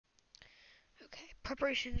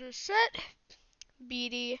preparations are set.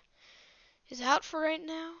 BD is out for right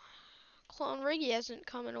now. Clone Riggy hasn't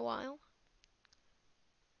come in a while.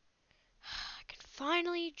 I can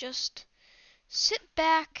finally just sit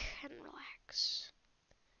back and relax.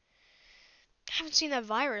 I haven't seen that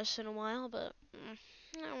virus in a while, but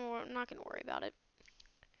I'm not gonna worry about it.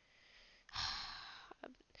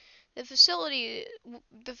 The facility,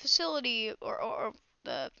 or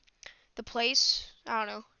the place, I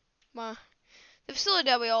don't know. The facility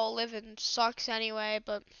that we all live in sucks anyway,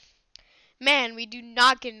 but man, we do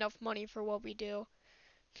not get enough money for what we do.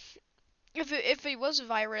 If it was a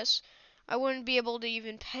virus, I wouldn't be able to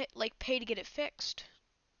even pay to get it fixed.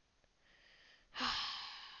 You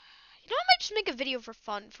know, I might just make a video for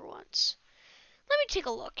fun for once. Let me take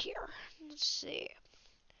a look here. Let's see.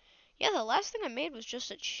 Yeah, the last thing I made was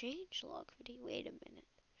just a changelog video. Wait a minute.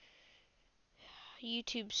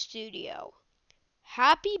 YouTube Studio.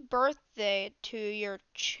 Happy birthday to your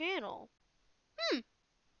channel.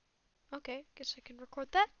 Okay, guess I can record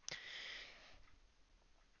that.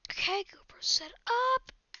 Okay, GoPro set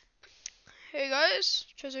up. Hey guys,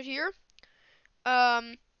 Chezard here.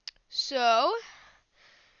 I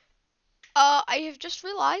have just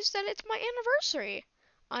realized that it's my anniversary.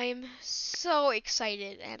 I'm so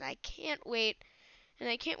excited, and I can't wait. And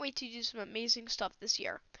I can't wait to do some amazing stuff this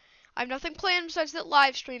year. I have nothing planned besides that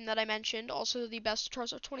live stream that I mentioned. Also, the best of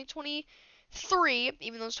Charizard 2023,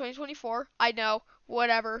 even though it's 2024. I know,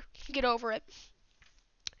 whatever. Get over it.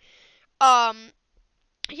 Yeah,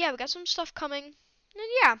 we got some stuff coming. And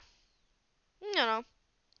yeah, I don't know.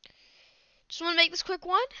 Just want to make this quick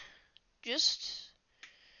one. Just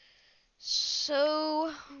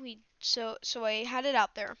so I had it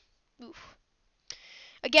out there. Oof.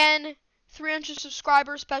 Again, 300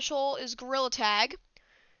 subscriber special is Gorilla Tag.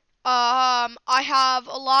 I have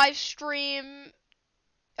a live stream.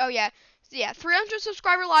 Oh yeah, 300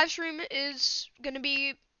 subscriber live stream is gonna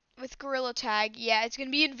be with Gorilla Tag. Yeah, it's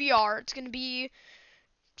gonna be in VR. It's gonna be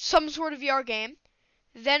some sort of VR game.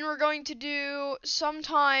 Then we're going to do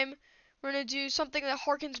something that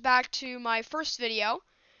harkens back to my first video.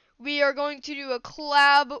 We are going to do a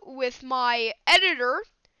collab with my editor.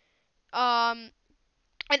 And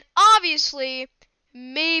obviously,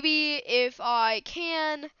 maybe if I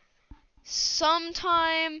can,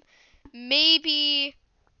 sometime, maybe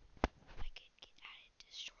I can get added to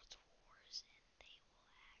Shorts Wars and they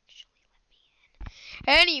will actually let me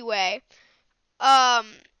in. Anyway,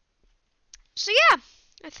 so yeah,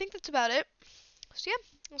 I think that's about it. So yeah,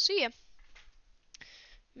 I'll see ya.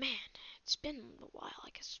 Man, it's been a while. I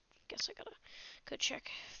guess I gotta go check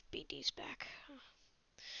if BD's back.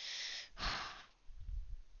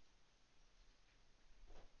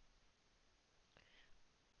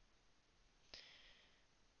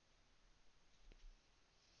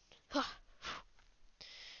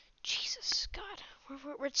 Jesus, God,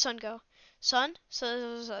 where'd Sun go? Sun,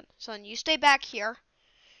 you stay back here.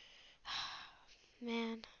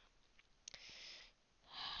 Man.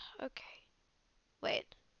 Okay.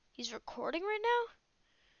 Wait, he's recording right now?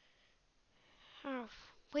 Oh,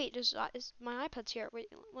 wait, is my iPad's here?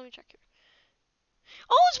 Wait, let me check here.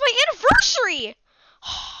 Oh, it's my anniversary!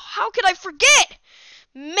 How could I forget?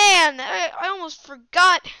 Man, I almost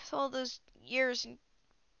forgot all those years and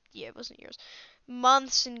yeah, it wasn't years.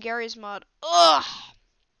 Months in Garry's Mod. Ugh!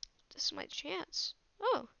 This is my chance.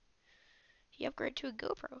 Oh. He upgraded to a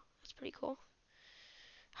GoPro. That's pretty cool.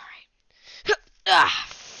 Alright. Ah,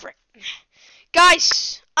 frick.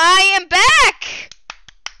 Guys, I am back!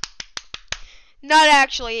 Not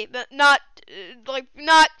actually. Not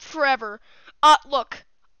forever. Look.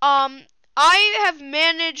 I have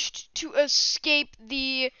managed to escape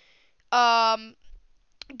the,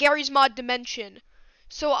 Garry's Mod dimension.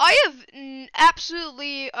 So I have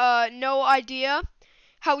absolutely, no idea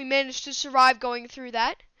how we managed to survive going through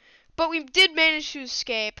that. But we did manage to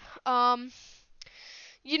escape.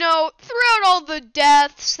 You know, throughout all the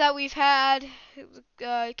deaths that we've had,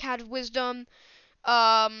 Cat of Wisdom,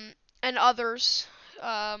 and others,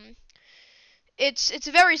 it's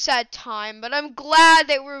a very sad time, but I'm glad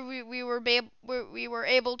that we were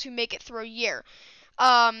able to make it through a year.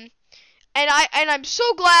 And I'm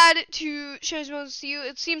so glad to share this to you.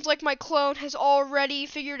 It seems like my clone has already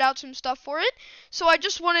figured out some stuff for it. So I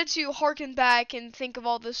just wanted to harken back and think of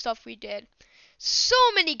all the stuff we did. So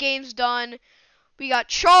many games done. We got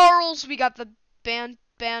Charles. We got the band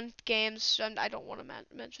games. And I don't want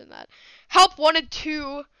to mention that. Help 1 and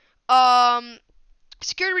 2.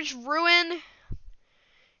 Security Breach Ruin.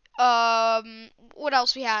 What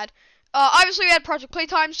else we had? Obviously we had Project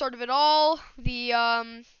Playtime. Start of it all. The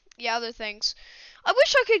other things. I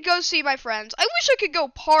wish I could go see my friends. I wish I could go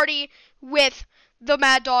party with the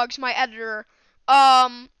Mad Dog's my editor.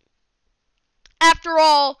 After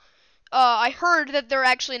all, I heard that they're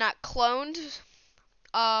actually not cloned.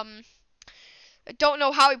 I don't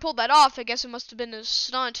know how he pulled that off. I guess it must have been a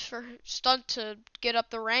stunt to get up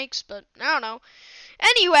the ranks, but I don't know.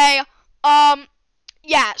 Anyway,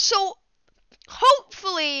 yeah, so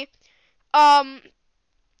hopefully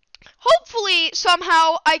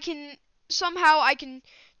somehow I can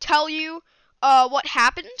tell you what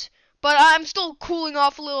happened, but I'm still cooling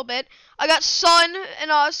off a little bit. I got Sun and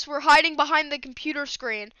us, we're hiding behind the computer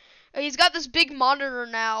screen. He's got this big monitor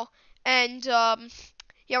now, and yeah,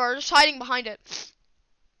 we're just hiding behind it.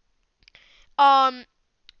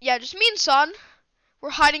 Yeah, just me and Sun.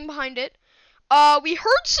 We're hiding behind it. We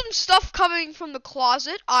heard some stuff coming from the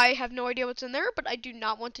closet. I have no idea what's in there, but I do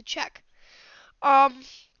not want to check. But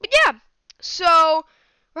yeah, so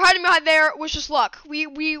we're hiding behind there. Wish us luck. We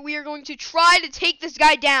are going to try to take this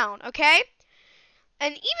guy down, okay?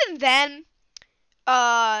 And even then,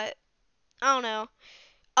 I don't know.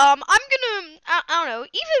 I don't know.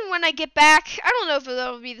 Even when I get back, I don't know if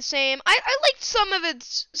it'll be the same. I liked some of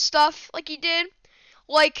its stuff, like he did.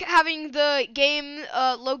 Like having the game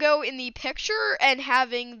logo in the picture and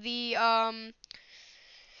having the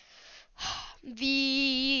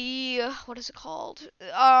what is it called?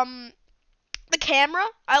 The camera.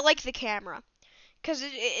 I like the camera because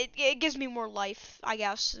it gives me more life, I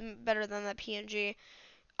guess, better than that PNG.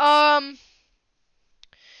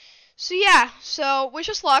 So yeah, so wish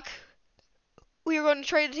us luck. We are going to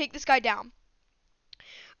try to take this guy down.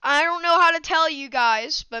 I don't know how to tell you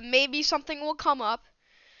guys, but maybe something will come up.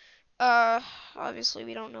 Obviously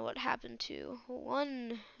we don't know what happened to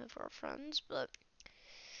one of our friends, but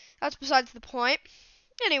that's besides the point.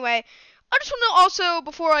 Anyway, I just want to also,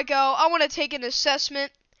 before I go, I want to take an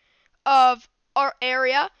assessment of our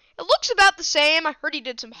area. It looks about the same. I heard he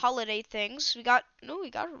did some holiday things. We got a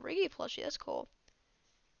Riggy plushie. That's cool.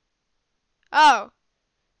 Oh,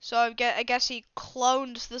 so I guess he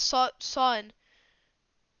cloned the sun.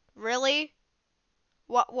 Really?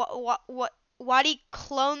 What? Why'd he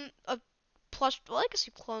clone a plush? Well, I guess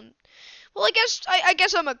he cloned. Well, I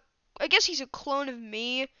guess he's a clone of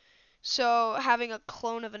me. So having a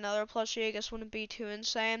clone of another plushie, I guess, wouldn't be too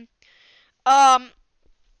insane.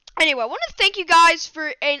 Anyway, I want to thank you guys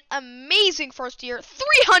for an amazing first year.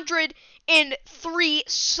 303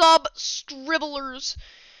 sub-scribblers.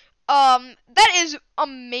 That is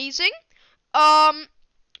amazing.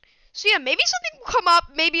 So yeah, maybe something will come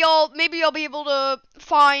up. Maybe I'll be able to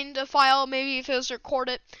find a file. Maybe if it's record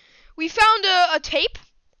it. We found a tape.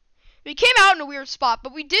 We came out in a weird spot,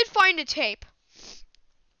 but we did find a tape.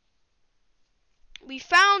 We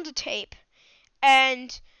found a tape,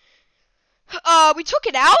 and we took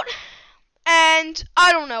it out, and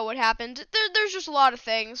I don't know what happened. There's just a lot of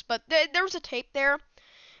things, but there was a tape there.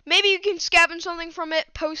 Maybe you can scavenge something from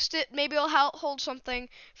it, post it. Maybe it'll hold something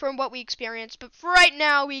from what we experienced. But for right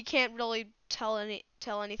now, we can't really tell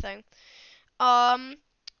anything. So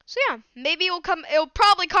yeah, maybe it'll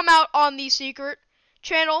probably come out on the secret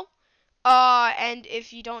channel. And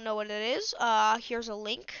if you don't know what it is, here's a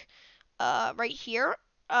link. Right here.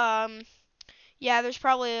 Yeah, there's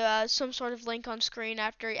probably some sort of link on screen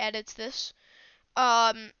after he edits this.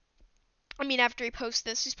 After he posts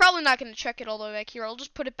this. He's probably not going to check it all the way back here. I'll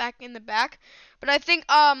just put it back in the back. But I think,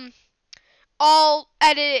 I'll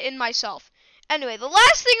edit it in myself. Anyway, the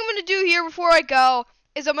last thing I'm going to do here before I go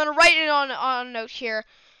is I'm going to write it on a note here.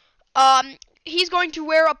 He's going to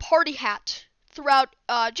wear a party hat throughout,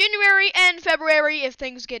 January and February if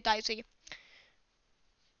things get dicey.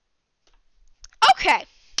 Okay.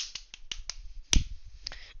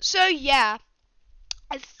 So, yeah.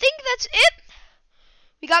 I think that's it.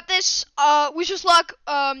 We got this. Wish us luck.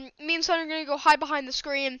 Me and Son are gonna go hide behind the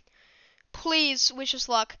screen. Please, wish us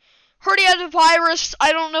luck. Heard he had a virus.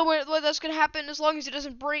 I don't know what that's gonna happen. As long as it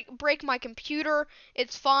doesn't break my computer,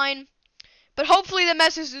 it's fine. But hopefully that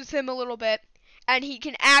messes with him a little bit, and he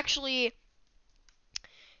can actually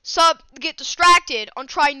get distracted on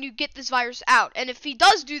trying to get this virus out. And if he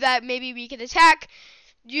does do that, maybe we can attack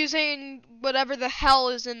using whatever the hell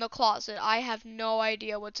is in the closet. I have no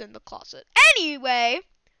idea what's in the closet. Anyway,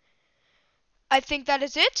 I think that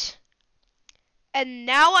is it. And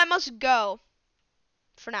now I must go.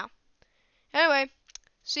 For now. Anyway,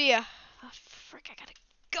 see ya. Oh, frick, I gotta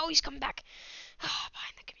go. He's coming back.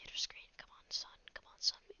 Behind the computer screen. Come on, Son. Come on,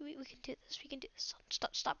 Son. We can do this. We can do this, Son.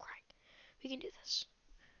 Stop crying. We can do this.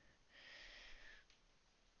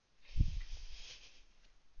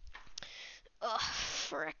 Ugh,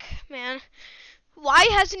 frick, man. Why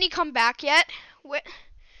hasn't he come back yet?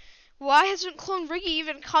 Why hasn't Clone Riggy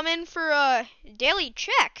even come in for a daily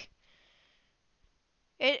check?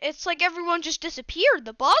 It's like everyone just disappeared.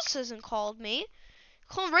 The boss hasn't called me.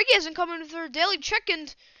 Clone Riggy hasn't come in for a daily check,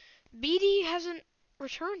 and BD hasn't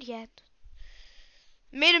returned yet.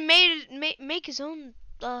 Make his own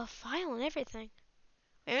file and everything.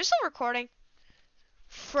 Wait, I'm still recording.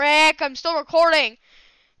 Frick, I'm still recording.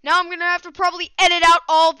 Now I'm gonna have to probably edit out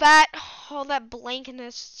all that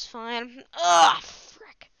blankness. It's fine. Ugh,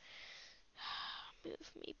 frick.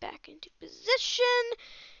 Move me back into position.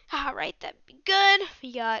 Alright, that'd be good.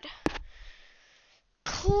 We got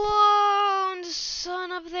cloned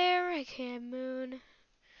sun up there. Okay, moon.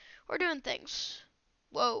 We're doing things.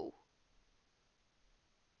 Whoa.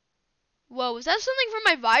 Whoa, is that something from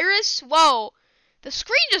my virus? Whoa. The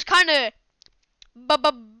screen just kind of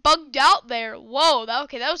bugged out there. Whoa,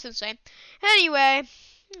 okay, that was insane. Anyway,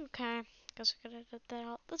 okay. Guess I gotta edit that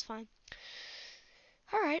out. That's fine.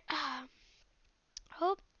 Alright.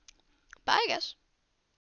 Bye, I guess.